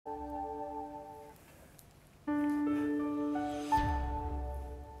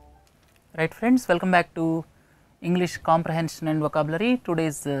Right friends, welcome back to English comprehension and vocabulary. Today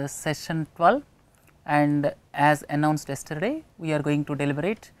is session 12, and as announced yesterday, we are going to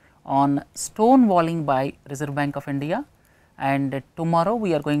deliberate on stonewalling by Reserve Bank of India, and tomorrow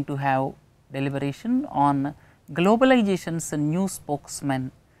we are going to have deliberation on globalization's new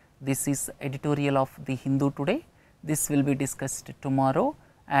spokesman. This is editorial of the Hindu today. This will be discussed tomorrow,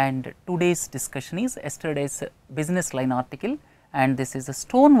 and today's discussion is yesterday's business line article, and this is a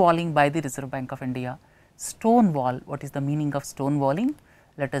stonewalling by the Reserve Bank of India. Stonewall, what is the meaning of stonewalling?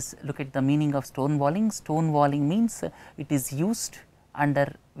 Let us look at the meaning of stonewalling. Stonewalling means it is used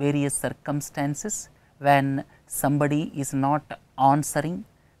under various circumstances when somebody is not answering,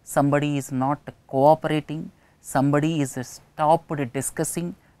 somebody is not cooperating, somebody is stopped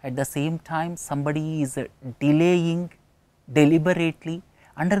discussing, at the same time somebody is delaying deliberately.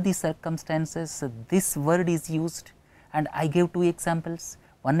 Under these circumstances, this word is used, and I gave two examples.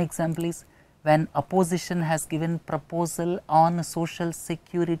 One example is when opposition has given proposal on social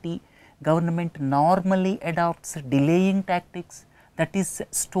security, government normally adopts delaying tactics, that is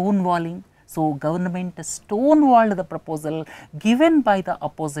stonewalling. So, government stonewalled the proposal given by the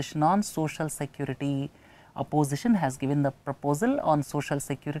opposition on social security. Opposition has given the proposal on social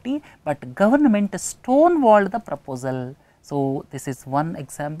security, but government stonewalled the proposal. So, this is one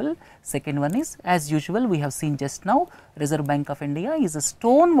example. Second one is, as usual we have seen just now, Reserve Bank of India is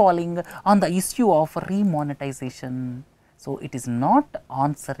stonewalling on the issue of remonetization. So, it is not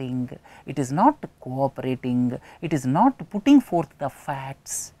answering, it is not cooperating, it is not putting forth the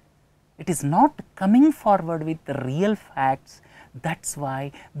facts, it is not coming forward with the real facts. That is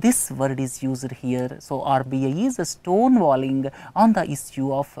why this word is used here. So, RBI is stonewalling on the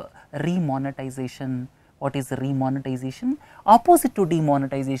issue of remonetization. What is remonetization? Opposite to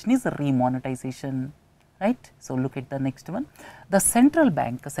demonetization is remonetization, right. So, look at the next one. The central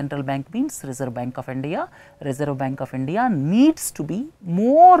bank means Reserve Bank of India. Reserve Bank of India needs to be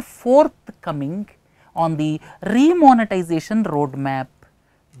more forthcoming on the remonetization roadmap.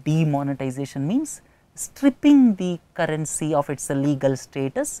 Demonetization means stripping the currency of its legal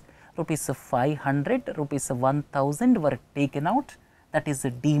status. Rupees 500, rupees 1000 were taken out, that is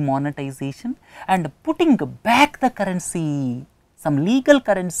demonetization, and putting back the currency, some legal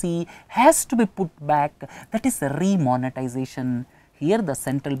currency has to be put back, that is remonetization. Here the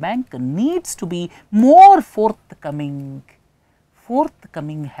central bank needs to be more forthcoming.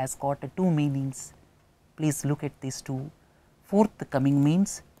 Forthcoming has got two meanings. Please look at these two. Forthcoming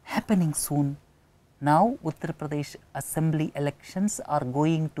means happening soon. Now Uttar Pradesh assembly elections are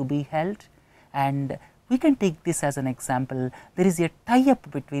going to be held, and we can take this as an example. There is a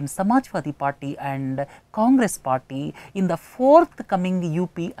tie-up between Samajwadi Party and Congress Party in the forthcoming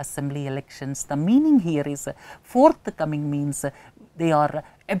UP assembly elections. The meaning here is forthcoming means they are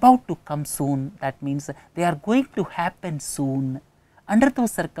about to come soon, that means they are going to happen soon. Under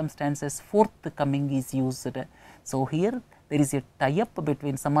those circumstances, forthcoming is used. So, here there is a tie-up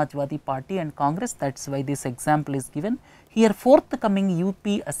between Samajwadi Party and Congress, that is why this example is given. Here forthcoming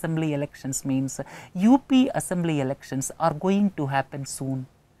UP assembly elections means UP assembly elections are going to happen soon.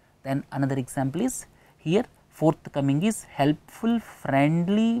 Then another example is here forthcoming is helpful,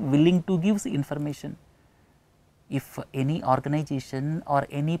 friendly, willing to give information. If any organization or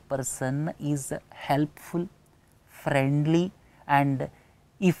any person is helpful, friendly, and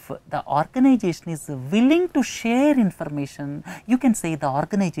if the organization is willing to share information, you can say the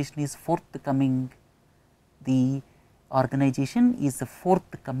organization is forthcoming. The organization is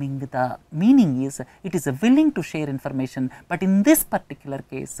forthcoming, the meaning is it is willing to share information, but in this particular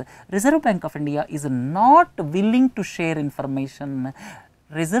case Reserve Bank of India is not willing to share information.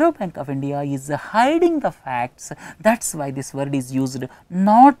 Reserve Bank of India is hiding the facts, that is why this word is used,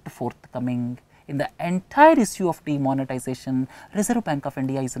 not forthcoming. In the entire issue of demonetization, Reserve Bank of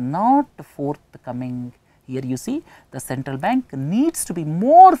India is not forthcoming. Here you see the central bank needs to be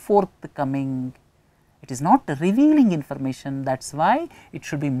more forthcoming. It is not revealing information, that is why it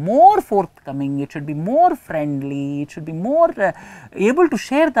should be more forthcoming, it should be more friendly, it should be more able to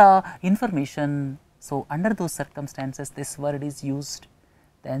share the information. So, under those circumstances this word is used.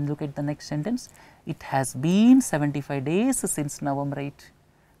 Then look at the next sentence. It has been 75 days since November 8.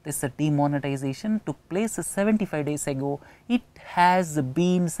 This demonetization took place 75 days ago. It has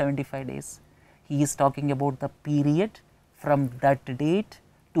been 75 days. He is talking about the period from that date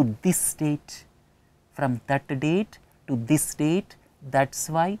to this date. From that date to this date, that is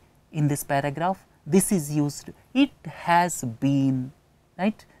why in this paragraph this is used. It has been,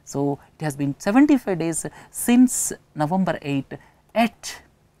 right. So, it has been 75 days since November 8, at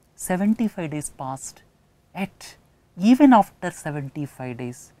 75 days passed, at even after 75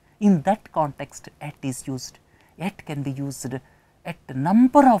 days, In that context, at is used. At can be used at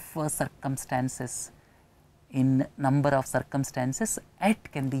number of circumstances. In number of circumstances,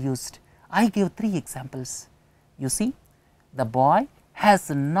 at can be used. I give 3 examples. You see, the boy has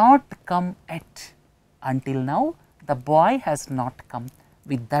not come at. Until now, the boy has not come.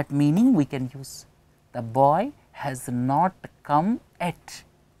 With that meaning, we can use the boy has not come at.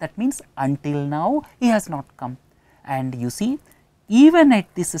 That means until now he has not come. And you see, even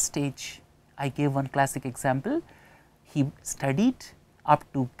at this stage, I gave one classic example. He studied up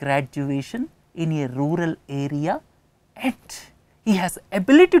to graduation in a rural area. At he has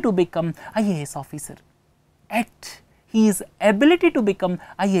ability to become IAS officer. At he is ability to become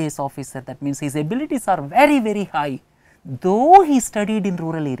IAS officer. That means his abilities are very, very high. Though he studied in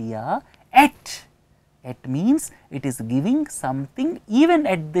rural area, at means it is giving something even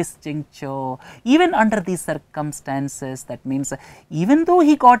at this juncture, even under these circumstances. That means even though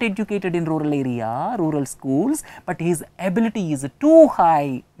he got educated in rural area, rural schools, but his ability is too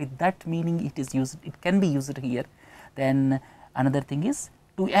high. With that meaning, it is used, it can be used here. Then another thing is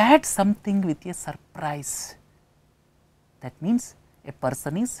to add something with a surprise. That means a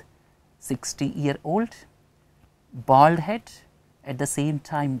person is 60-year-old, bald head, at the same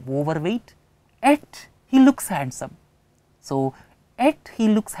time overweight, at he looks handsome. So, at he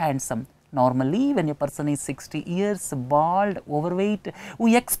looks handsome. Normally, when a person is 60 years, bald, overweight,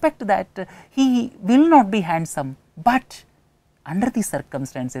 we expect that he will not be handsome, but under these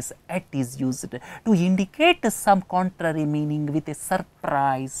circumstances, at is used to indicate some contrary meaning with a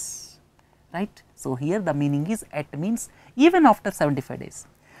surprise, right. So, here the meaning is at means even after 75 days.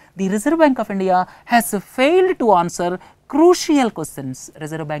 The Reserve Bank of India has failed to answer crucial questions.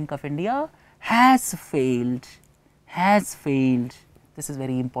 Reserve Bank of India has failed. This is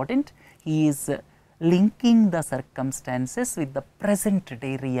very important. He is linking the circumstances with the present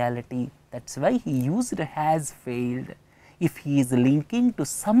day reality. That is why he used has failed. If he is linking to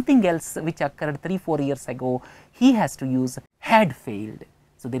something else which occurred 3-4 years ago, he has to use had failed.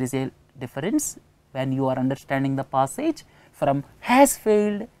 So, there is a difference when you are understanding the passage from has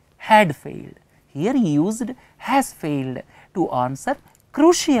failed, had failed. Here he used has failed to answer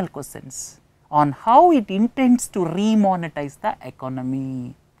crucial questions on how it intends to remonetize the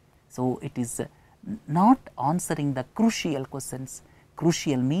economy. So, it is not answering the crucial questions.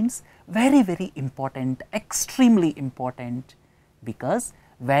 Crucial means very, very important, extremely important, because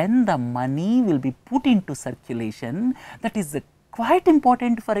when the money will be put into circulation, that is quite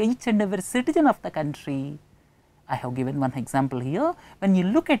important for each and every citizen of the country. I have given one example here. When you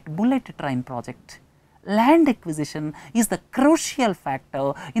look at bullet train project, land acquisition is the crucial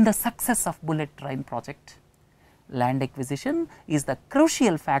factor in the success of bullet train project. Land acquisition is the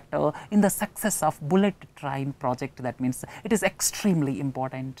crucial factor in the success of bullet train project. That means it is extremely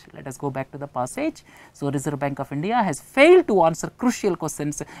important. Let us go back to the passage. So, Reserve Bank of India has failed to answer crucial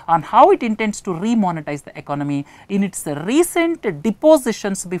questions on how it intends to remonetize the economy in its recent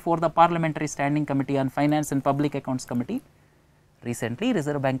depositions before the Parliamentary Standing Committee on Finance and Public Accounts Committee. Recently,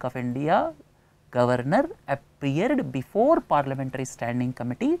 Reserve Bank of India Governor appeared before Parliamentary Standing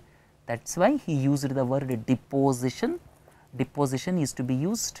Committee. That is why he used the word deposition. Deposition is to be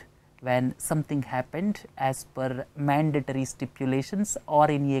used when something happened as per mandatory stipulations or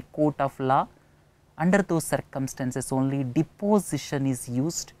in a court of law. Under those circumstances only deposition is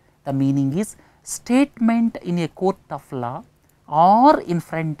used. The meaning is statement in a court of law or in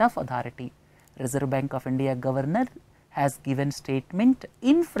front of authority. Reserve Bank of India Governor has given statement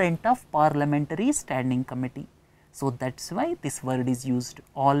in front of Parliamentary Standing Committee. So, that is why this word is used.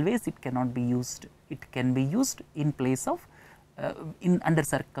 Always it cannot be used. It can be used in place of under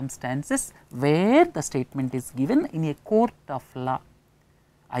circumstances where the statement is given in a court of law.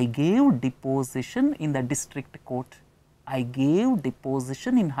 I gave deposition in the district court. I gave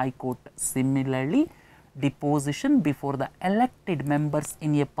deposition in high court. Similarly, deposition before the elected members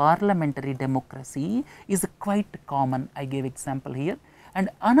in a parliamentary democracy is quite common. I gave example here. And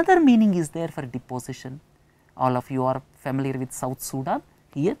another meaning is there for deposition. All of you are familiar with South Sudan.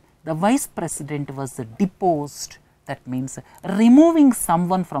 Here the vice president was deposed. That means removing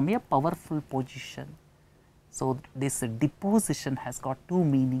someone from a powerful position. So, this deposition has got 2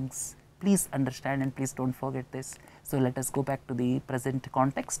 meanings. Please understand and please do not forget this. So, let us go back to the present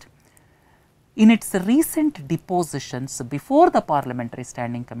context. In its recent depositions before the Parliamentary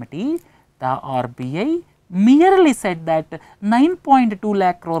Standing Committee, the RBI merely said that 9.2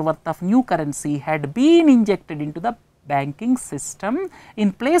 lakh crore worth of new currency had been injected into the banking system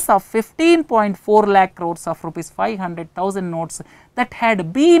in place of 15.4 lakh crores of rupees 500,000 notes that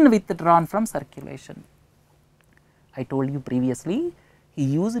had been withdrawn from circulation. I told you previously, he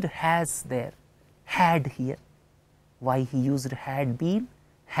used has there, had here. Why he used had been?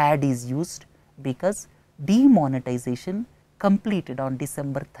 Had is used because demonetization completed on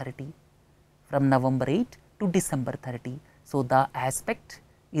December 30, from November 8 to December 30. So, the aspect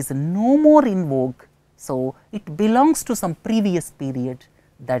is no more in vogue. So, it belongs to some previous period.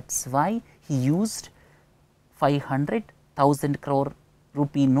 That is why he used 500,000 crore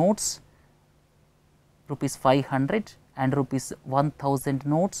rupee notes, rupees 500 and rupees 1000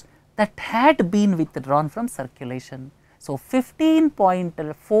 notes that had been withdrawn from circulation. So,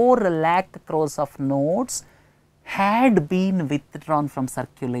 15.4 lakh crores of notes had been withdrawn from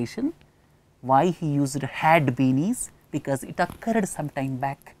circulation. Why he used had been is because it occurred some time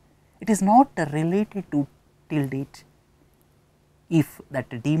back. It is not related to till date. If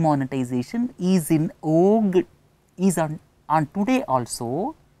that demonetization is in vogue, is on today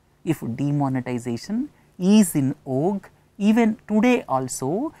also, if demonetization is in vogue even today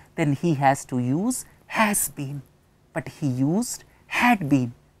also, then he has to use has been, but he used had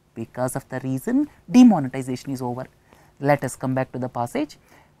been because of the reason demonetization is over. Let us come back to the passage.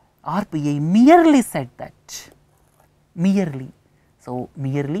 RBI merely said that, merely. So,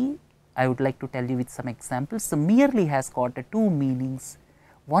 merely I would like to tell you with some examples. So, merely has got two meanings.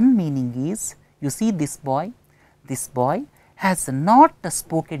 One meaning is, you see this boy has not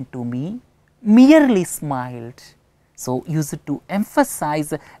spoken to me, merely smiled. So, used to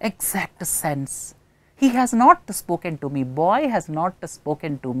emphasize exact sense. He has not spoken to me, boy has not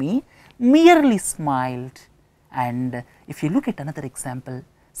spoken to me, merely smiled. And if you look at another example,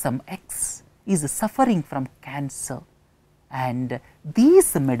 some X is suffering from cancer and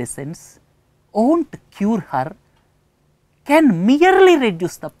these medicines won't cure her, can merely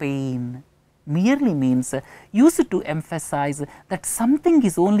reduce the pain. Merely means used to emphasize that something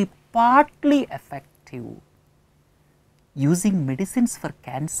is only partly effective. Using medicines for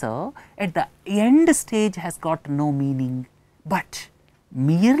cancer at the end stage has got no meaning, but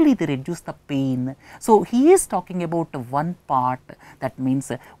merely they reduce the pain. So, he is talking about one part, that means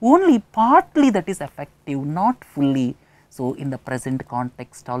only partly that is effective, not fully. So, in the present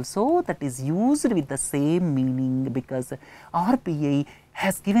context also that is used with the same meaning, because RBI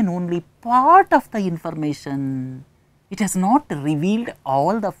has given only part of the information. It has not revealed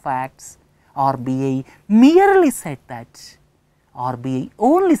all the facts. RBI merely said that. RBI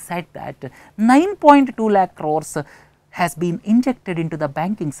only said that 9.2 lakh crores has been injected into the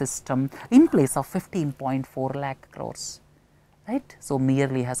banking system in place of 15.4 lakh crores. Right. So,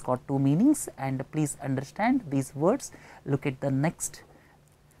 merely has got two meanings, and please understand these words. Look at the next.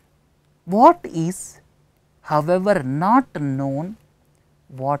 What is, however, not known?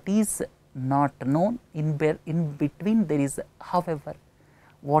 What is not known? In between there is however.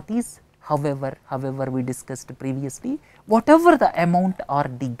 What is however? However, we discussed previously, whatever the amount or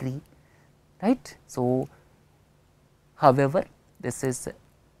degree, right. So, however, this is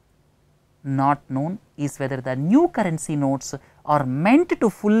not known is whether the new currency notes are meant to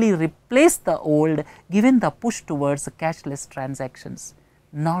fully replace the old given the push towards cashless transactions.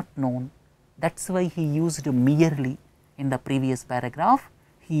 Not known. That is why he used merely in the previous paragraph.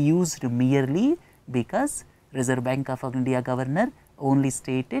 He used merely because Reserve Bank of India governor only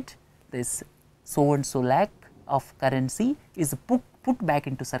stated this so and so lakh of currency is put back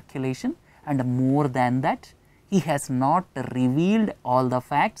into circulation, and more than that he has not revealed all the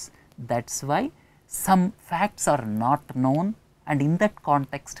facts. That is why some facts are not known, and in that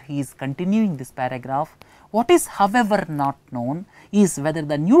context he is continuing this paragraph. What is however not known is whether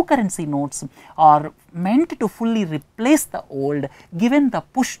the new currency notes are meant to fully replace the old given the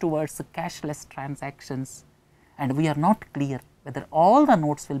push towards cashless transactions, and we are not clear whether all the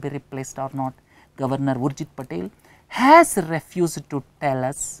notes will be replaced or not. Governor Urjit Patel has refused to tell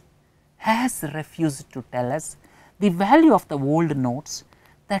us, the value of the old notes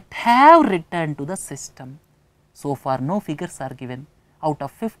that have returned to the system. So far no figures are given. Out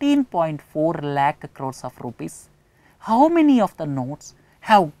of 15.4 lakh crores of rupees, how many of the notes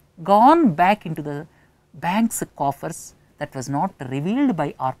have gone back into the bank's coffers? That was not revealed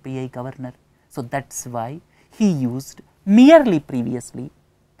by RBI governor. So, that is why he used merely previously.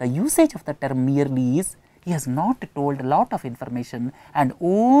 The usage of the term merely is he has not told a lot of information and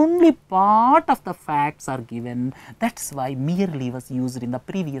only part of the facts are given. That is why merely was used in the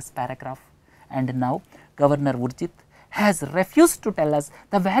previous paragraph. And now Governor Urjit has refused to tell us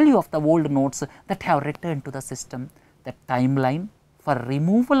the value of the old notes that have returned to the system. The timeline for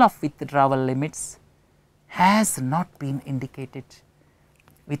removal of withdrawal limits has not been indicated.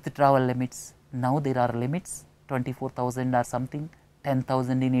 Withdrawal limits, now there are limits 24,000 or something,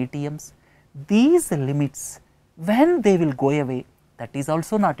 10,000 in ATMs. These limits, when they will go away, that is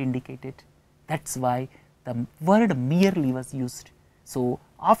also not indicated. That is why the word merely was used. So,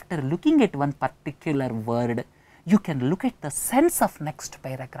 after looking at one particular word, you can look at the sense of next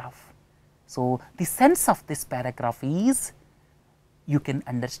paragraph. So, the sense of this paragraph is, you can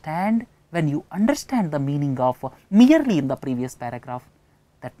understand when you understand the meaning of merely in the previous paragraph.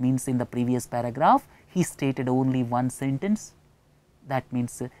 That means, in the previous paragraph he stated only one sentence. That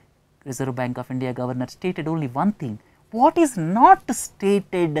means, Reserve Bank of India governor stated only one thing. What is not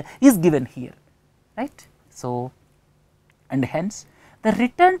stated is given here, right. So, and hence the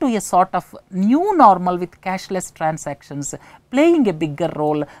return to a sort of new normal with cashless transactions playing a bigger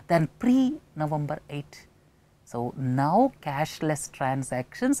role than pre-November 8. So, now cashless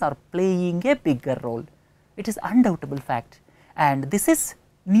transactions are playing a bigger role. It is undoubtable fact, and this is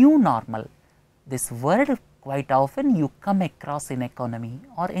new normal. This word quite often you come across in economy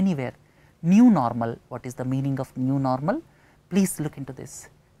or anywhere. New normal, what is the meaning of new normal? Please look into this.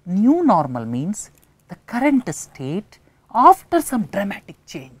 New normal means the current state after some dramatic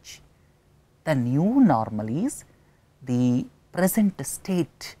change. The new normal is the present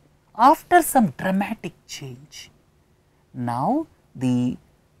state after some dramatic change. Now, the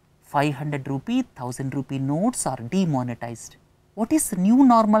 500 rupee, 1000 rupee notes are demonetized. What is new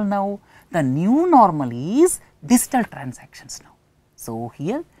normal now? The new normal is digital transactions now. So,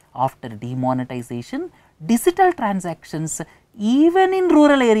 here after demonetization, digital transactions even in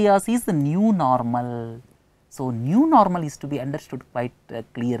rural areas is the new normal. So, new normal is to be understood quite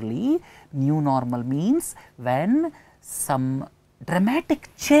clearly. New normal means when some dramatic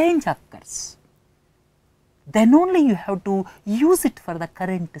change occurs, then only you have to use it for the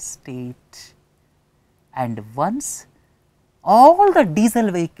current state. And once all the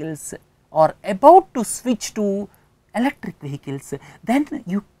diesel vehicles are about to switch to electric vehicles, then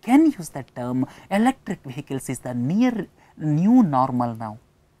you can use the term electric vehicles is the new normal now.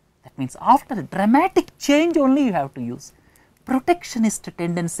 That means, after dramatic change only you have to use. Protectionist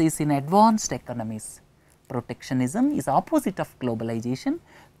tendencies in advanced economies. Protectionism is opposite of globalization.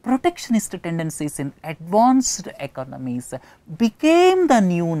 Protectionist tendencies in advanced economies became the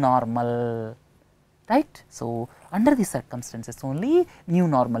new normal, right. So, under the circumstances only new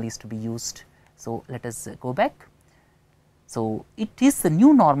normal is to be used. So, let us go back. So, it is the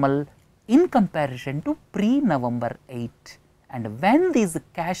new normal in comparison to pre-November 8, and when these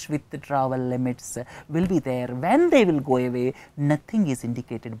cash withdrawal limits will be there, when they will go away, nothing is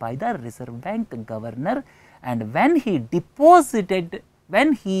indicated by the Reserve Bank governor, and when he deposited,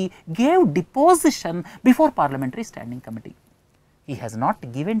 when he gave deposition before Parliamentary Standing Committee, he has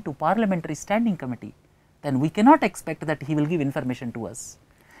not given to Parliamentary Standing Committee, then we cannot expect that he will give information to us.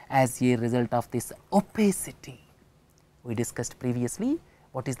 As a result of this opacity, we discussed previously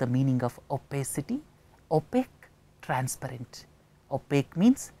what is the meaning of opacity. Opaque, transparent. Opaque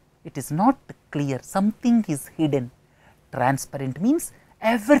means it is not clear, something is hidden. Transparent means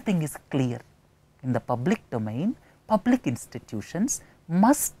everything is clear. In the public domain, public institutions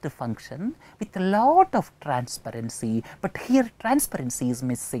must function with a lot of transparency, but here transparency is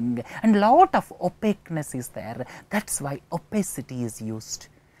missing and lot of opaqueness is there. That is why opacity is used.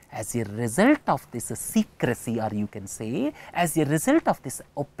 As a result of this secrecy, or you can say as a result of this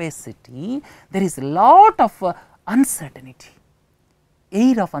opacity, there is a lot of uncertainty.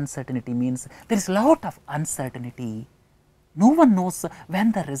 Air of uncertainty means there is a lot of uncertainty. No one knows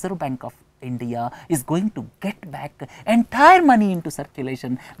when the Reserve Bank of India is going to get back entire money into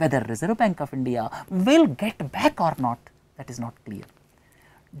circulation. Whether Reserve Bank of India will get back or not, that is not clear.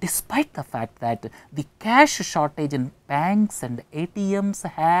 Despite the fact that the cash shortage in banks and ATMs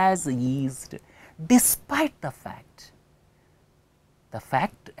has eased, despite the fact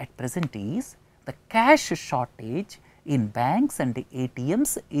at present is the cash shortage in banks and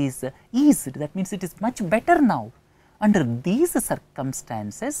ATMs is eased. That means, it is much better now. Under these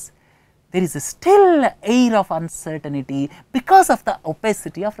circumstances, there is still air of uncertainty because of the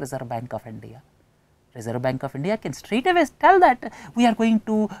opacity of Reserve Bank of India. Reserve Bank of India can straight away tell that we are going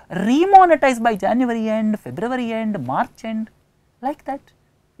to remonetize by January end, February end, March end, like that.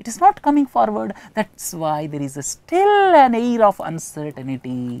 It is not coming forward. That is why there is still an air of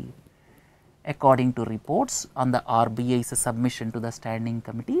uncertainty. According to reports on the RBI's submission to the Standing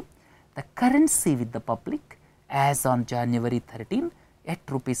Committee, the currency with the public as on January 13 at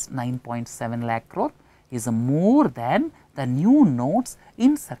rupees 9.7 lakh crore is more than the new notes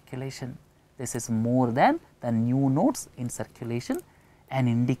in circulation. This is more than the new notes in circulation, an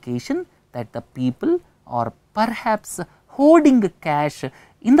indication that the people are perhaps hoarding cash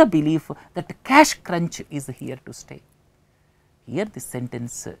in the belief that cash crunch is here to stay. Here this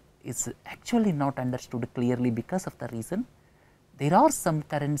sentence is actually not understood clearly because of the reason there are some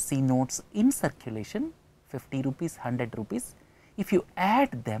currency notes in circulation, 50 rupees, 100 rupees. If you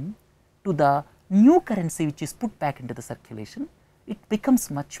add them to the new currency which is put back into the circulation, it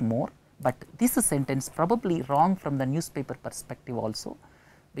becomes much more, but this sentence probably wrong from the newspaper perspective also,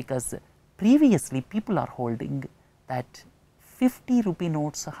 because previously people are holding that 50 rupee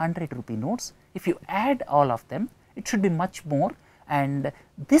notes, 100 rupee notes, if you add all of them, it should be much more, and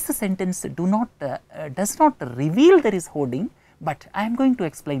this sentence does not reveal there is hoarding, but I am going to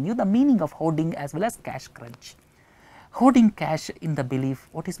explain you the meaning of hoarding as well as cash crunch. Hoarding cash in the belief,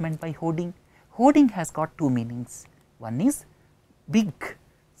 what is meant by hoarding? Hoarding has got two meanings. One is big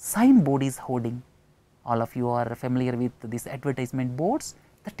signboard is hoarding. All of you are familiar with these advertisement boards,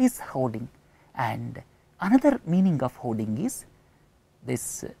 that is hoarding. And another meaning of hoarding is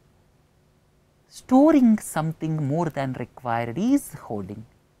this storing something more than required is hoarding,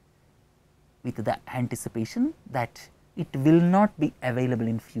 with the anticipation that it will not be available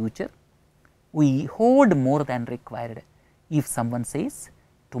in future. We hoard more than required. If someone says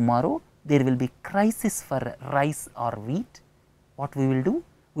tomorrow there will be crisis for rice or wheat, what we will do?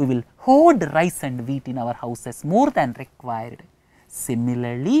 We will hoard rice and wheat in our houses more than required.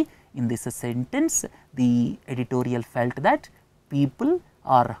 Similarly, in this sentence, the editorial felt that people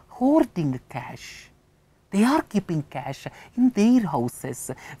are hoarding cash. They are keeping cash in their houses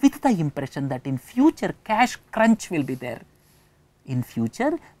with the impression that in future cash crunch will be there. In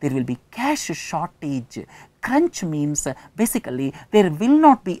future, there will be cash shortage. Crunch means basically there will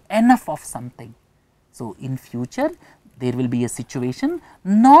not be enough of something. So, in future, there will be a situation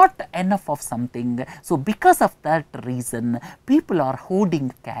not enough of something. So, because of that reason, people are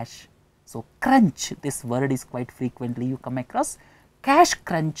hoarding cash. So, crunch, this word is quite frequently you come across. Cash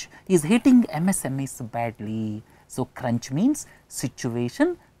crunch is hitting MSMEs badly. So, crunch means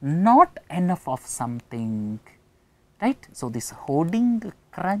situation not enough of something, right. So, this hoarding,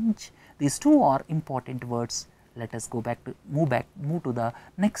 crunch, these two are important words. Let us go back to move to the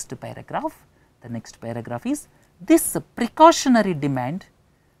next paragraph. The next paragraph is this precautionary demand.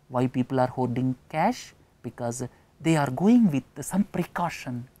 Why people are hoarding cash? Because they are going with some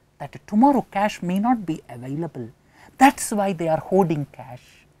precaution that tomorrow cash may not be available. That is why they are hoarding cash.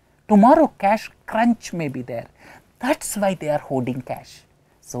 Tomorrow cash crunch may be there. That is why they are hoarding cash.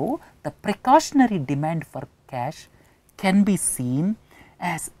 So, the precautionary demand for cash can be seen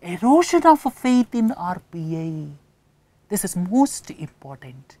as erosion of faith in RBI. This is most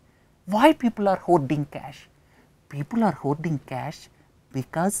important. Why people are hoarding cash? People are hoarding cash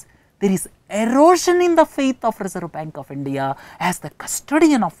because there is erosion in the faith of Reserve Bank of India as the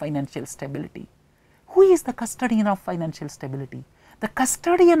custodian of financial stability. Who is the custodian of financial stability? The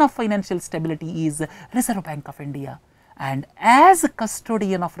custodian of financial stability is Reserve Bank of India, and as a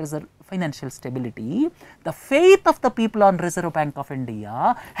custodian of financial stability, the faith of the people on Reserve Bank of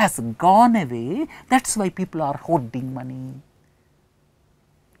India has gone away. That is why people are hoarding money,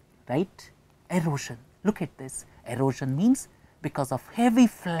 right. Erosion, look at this. Erosion means because of heavy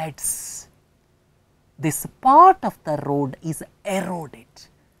floods, this part of the road is eroded.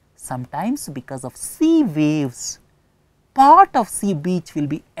 Sometimes because of sea waves, part of sea beach will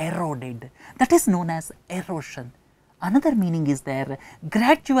be eroded. That is known as erosion. Another meaning is there,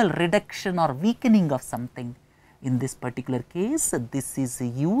 gradual reduction or weakening of something. In this particular case, this is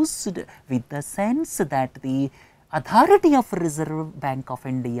used with the sense that the authority of Reserve Bank of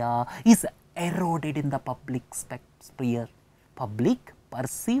India is eroded in the public sphere. Public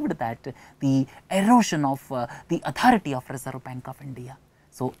perceived that the erosion of the authority of Reserve Bank of India.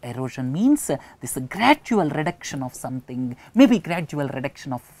 So, erosion means this gradual reduction of something, maybe gradual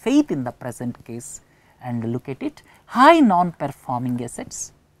reduction of faith in the present case. And look at it, high non-performing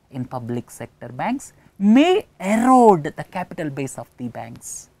assets in public sector banks may erode the capital base of the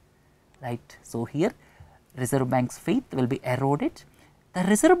banks, right. So, here Reserve Bank's faith will be eroded. The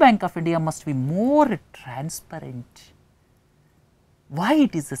Reserve Bank of India must be more transparent. Why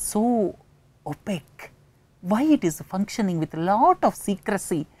it is so opaque? Why it is functioning with a lot of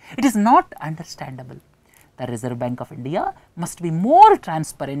secrecy? It is not understandable. The Reserve Bank of India must be more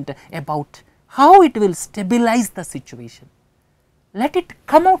transparent about how it will stabilize the situation. Let it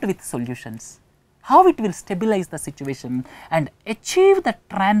come out with solutions, how it will stabilize the situation and achieve the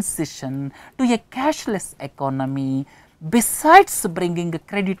transition to a cashless economy, besides bringing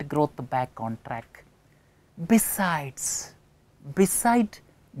credit growth back on track. Besides, there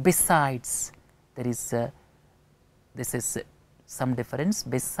is this is some difference.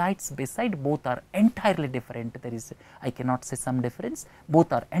 Besides, beside, both are entirely different. There is, I cannot say some difference,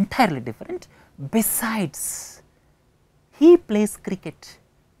 both are entirely different. Besides, he plays cricket.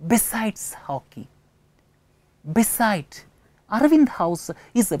 Besides hockey. Beside, Aravind House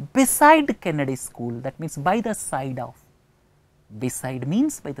is beside Kennedy School, that means by the side of. Beside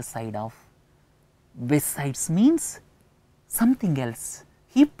means by the side of. Besides means something else.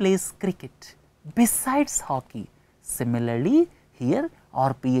 He plays cricket besides hockey. Similarly, here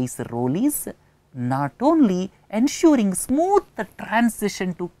RBI's role is not only ensuring smooth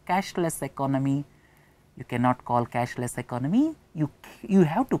transition to cashless economy. You cannot call cashless economy, you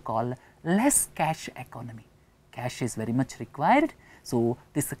have to call less cash economy. Cash is very much required. So,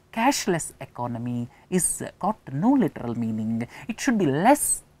 this cashless economy is got no literal meaning. It should be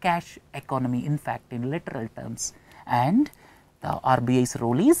less cash economy in fact in literal terms, and the RBI's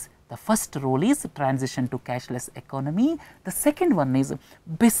role is, the first role is transition to cashless economy. The second one is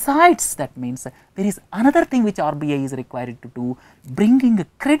besides, that means there is another thing which RBI is required to do, bringing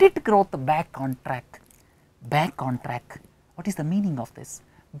credit growth back on track. Back on track. What is the meaning of this?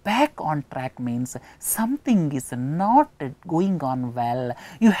 Back on track means something is not going on well,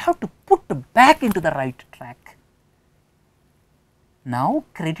 you have to put back into the right track. Now,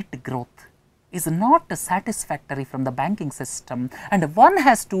 credit growth is not satisfactory from the banking system, and one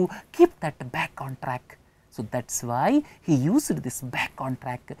has to keep that back on track. So, that is why he used this back on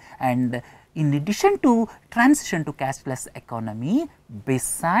track, and in addition to transition to cashless economy,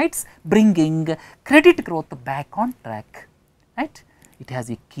 besides bringing credit growth back on track, right. It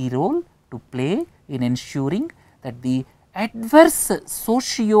has a key role to play in ensuring that the adverse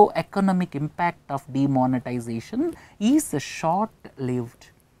socio-economic impact of demonetization is short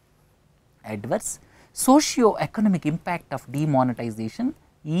lived. Adverse socio-economic impact of demonetization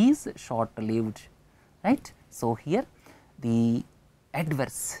is short lived, right. So, here the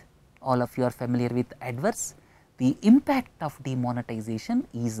adverse, all of you are familiar with adverse, the impact of demonetization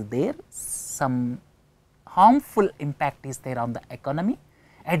is there, some harmful impact is there on the economy.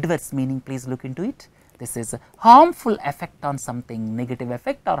 Adverse meaning, please look into it. This is harmful effect on something, negative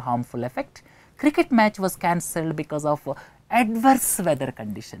effect or harmful effect. Cricket match was cancelled because of adverse weather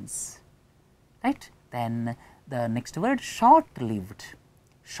conditions, right. Then the next word, short lived.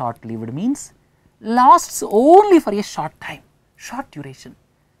 Short lived means lasts only for a short time, short duration.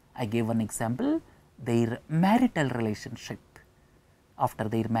 I gave one example, their marital relationship. After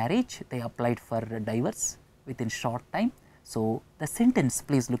their marriage, they applied for divorce within short time. So, the sentence,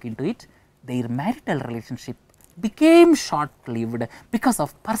 please look into it, their marital relationship became short lived because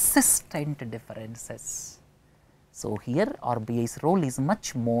of persistent differences. So, here RBI's role is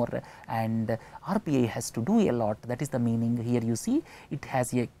much more, and RBI has to do a lot, that is the meaning. Here you see it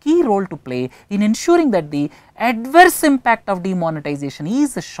has a key role to play in ensuring that the adverse impact of demonetization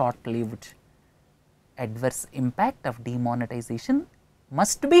is short lived. Adverse impact of demonetization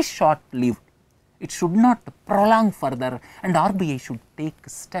must be short lived. It should not prolong further, and RBI should take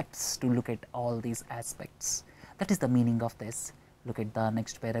steps to look at all these aspects. That is the meaning of this. Look at the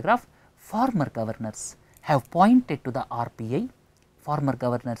next paragraph. Former governors have pointed to the RBI. Former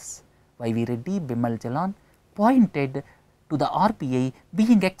governors Y.V. Reddy, Bimal Jalan pointed to the RBI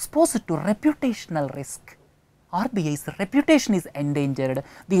being exposed to reputational risk. RBI's reputation is endangered.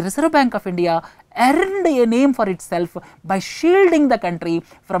 The Reserve Bank of India earned a name for itself by shielding the country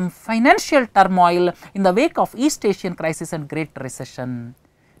from financial turmoil in the wake of East Asian crisis and Great Recession.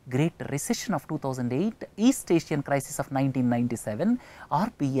 Great Recession of 2008, East Asian crisis of 1997,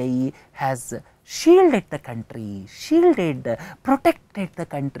 RBI has shielded the country, protected the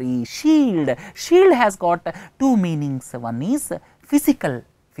country, shield. Shield has got two meanings. One is physical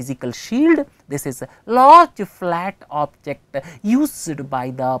shield. This is a large flat object used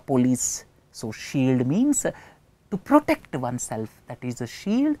by the police. So, shield means to protect oneself, that is a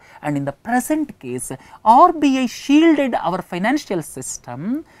shield, and in the present case RBI shielded our financial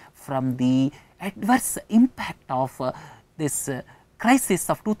system from the adverse impact of this crisis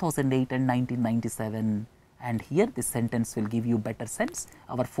of 2008 and 1997. And here this sentence will give you better sense.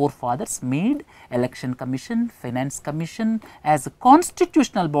 Our forefathers made election commission, finance commission as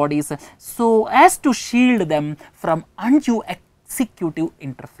constitutional bodies so as to shield them from undue executive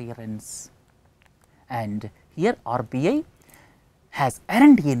interference. And here RBI has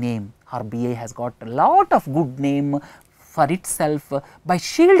earned a name. RBI has got a lot of good name for itself by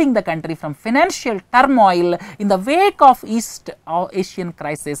shielding the country from financial turmoil in the wake of East Asian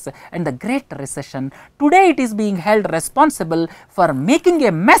crisis and the Great Recession. Today it is being held responsible for making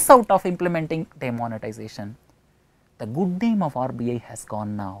a mess out of implementing demonetization. The good name of RBI has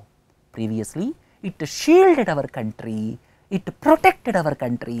gone now. Previously it shielded our country, it protected our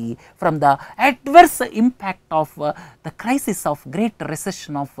country from the adverse impact of the crisis of Great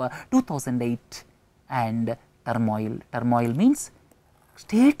Recession of 2008 and turmoil. Turmoil means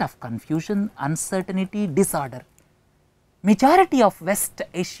state of confusion, uncertainty, disorder. Majority of West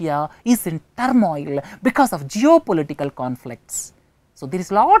Asia is in turmoil because of geopolitical conflicts. So, there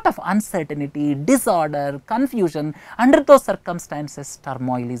is lot of uncertainty, disorder, confusion. Under those circumstances,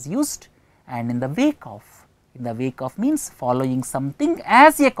 turmoil is used, and in the wake of means following something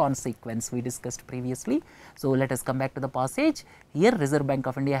as a consequence, we discussed previously. So, let us come back to the passage. Here Reserve Bank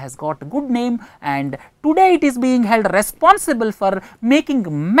of India has got a good name, and today it is being held responsible for making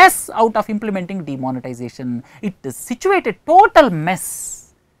mess out of implementing demonetization. It is situated total mess.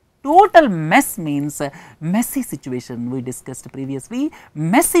 Total mess means messy situation, we discussed previously.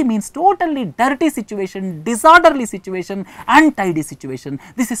 Messy means totally dirty situation, disorderly situation, untidy situation.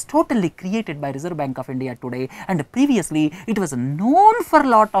 This is totally created by Reserve Bank of India today, and previously it was known for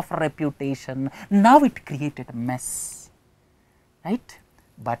lot of reputation. Now it created a mess, right?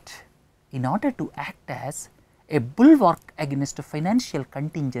 But in order to act as a bulwark against financial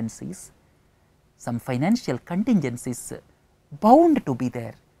contingencies, some financial contingencies bound to be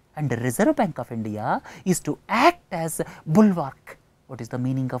there, and the Reserve Bank of India is to act as bulwark. What is the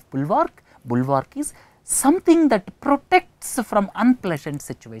meaning of bulwark? Bulwark is something that protects from unpleasant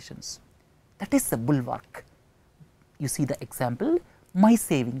situations. That is the bulwark. You see the example, my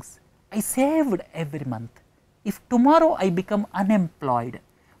savings. I saved every month. If tomorrow I become unemployed,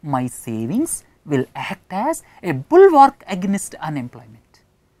 my savings will act as a bulwark against unemployment.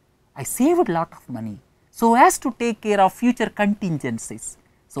 I saved a lot of money so as to take care of future contingencies.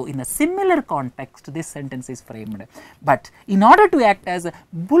 So, in a similar context, this sentence is framed, but in order to act as a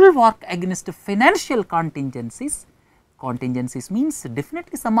bulwark against financial contingencies, contingencies means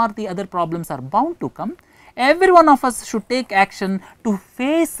definitely some or the other problems are bound to come. Every one of us should take action to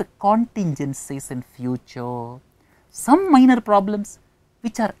face contingencies in future. Some minor problems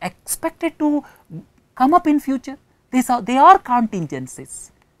which are expected to come up in future, they are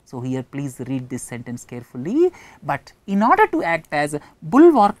contingencies. So, here please read this sentence carefully, but in order to act as a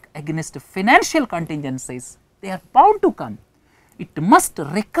bulwark against financial contingencies, they are bound to come. It must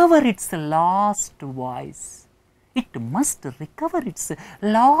recover its lost voice. It must recover its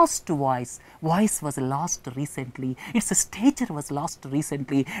lost voice. Voice was lost recently, its stature was lost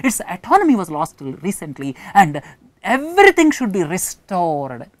recently, its autonomy was lost recently, and everything should be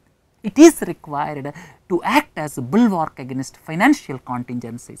restored. It is required to act as a bulwark against financial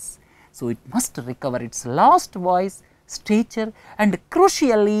contingencies. So, it must recover its lost voice, stature, and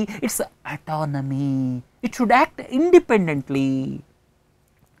crucially its autonomy. It should act independently.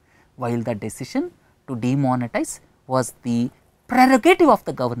 While the decision to demonetize was the prerogative of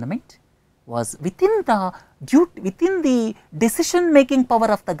the government, was within the decision making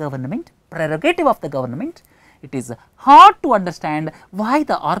power of the government, prerogative of the government, it is hard to understand why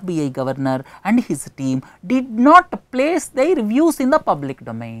the RBI governor and his team did not place their views in the public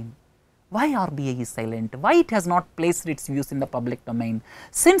domain. Why RBI is silent? Why it has not placed its views in the public domain?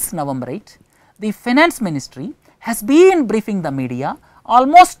 Since November 8, the Finance Ministry has been briefing the media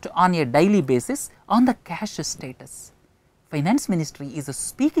almost on a daily basis on the cash status. Finance Ministry is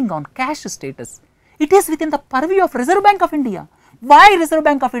speaking on cash status. It is within the purview of Reserve Bank of India. Why Reserve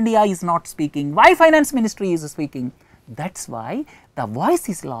Bank of India is not speaking? Why Finance Ministry is speaking? That is why the voice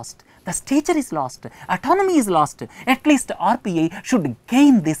is lost, the stature is lost, autonomy is lost. At least RBI should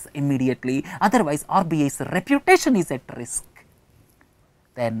gain this immediately, otherwise RBI's reputation is at risk.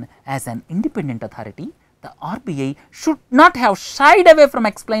 Then, as an independent authority, the RBI should not have shied away from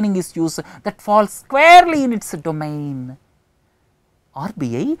explaining issues that fall squarely in its domain.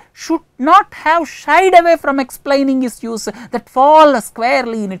 RBI should not have shied away from explaining issues that fall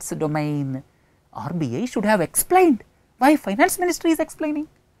squarely in its domain. RBI should have explained. Why Finance Ministry is explaining?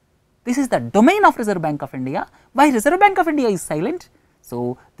 This is the domain of Reserve Bank of India. Why Reserve Bank of India is silent?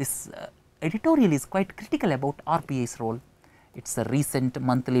 So, this editorial is quite critical about RBI's role. Its recent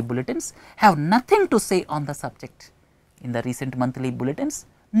monthly bulletins have nothing to say on the subject. In the recent monthly bulletins,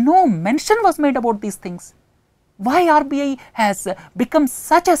 no mention was made about these things. Why RBI has become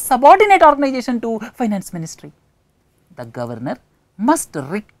such a subordinate organization to Finance Ministry? The governor must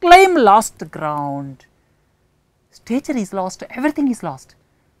reclaim lost ground. Stature is lost, everything is lost.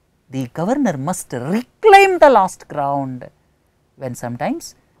 The governor must reclaim the lost ground. When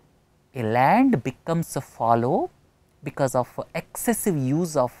sometimes a land becomes fallow because of excessive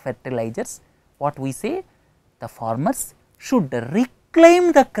use of fertilizers, what we say? The farmers should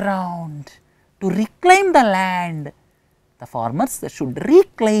reclaim the ground. To reclaim the land, the farmers should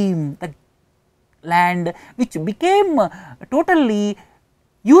reclaim the land which became totally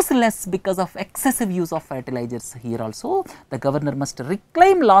useless because of excessive use of fertilizers. Here also the governor must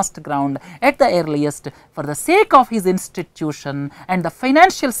reclaim lost ground at the earliest for the sake of his institution and the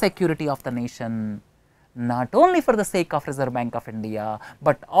financial security of the nation. not only for the sake of Reserve Bank of India,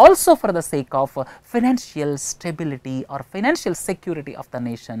 but also for the sake of financial stability or financial security of the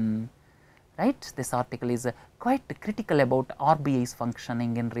nation. Right? This article is quite critical about RBI's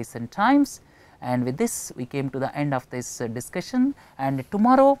functioning in recent times, and with this we came to the end of this discussion, and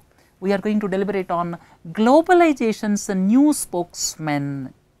tomorrow we are going to deliberate on globalization's new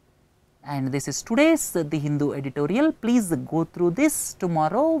spokesman, and this is today's The Hindu editorial. Please go through this.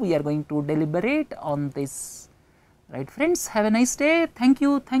 Tomorrow we are going to deliberate on this. Right friends, have a nice day. Thank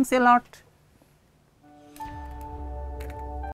you. Thanks a lot.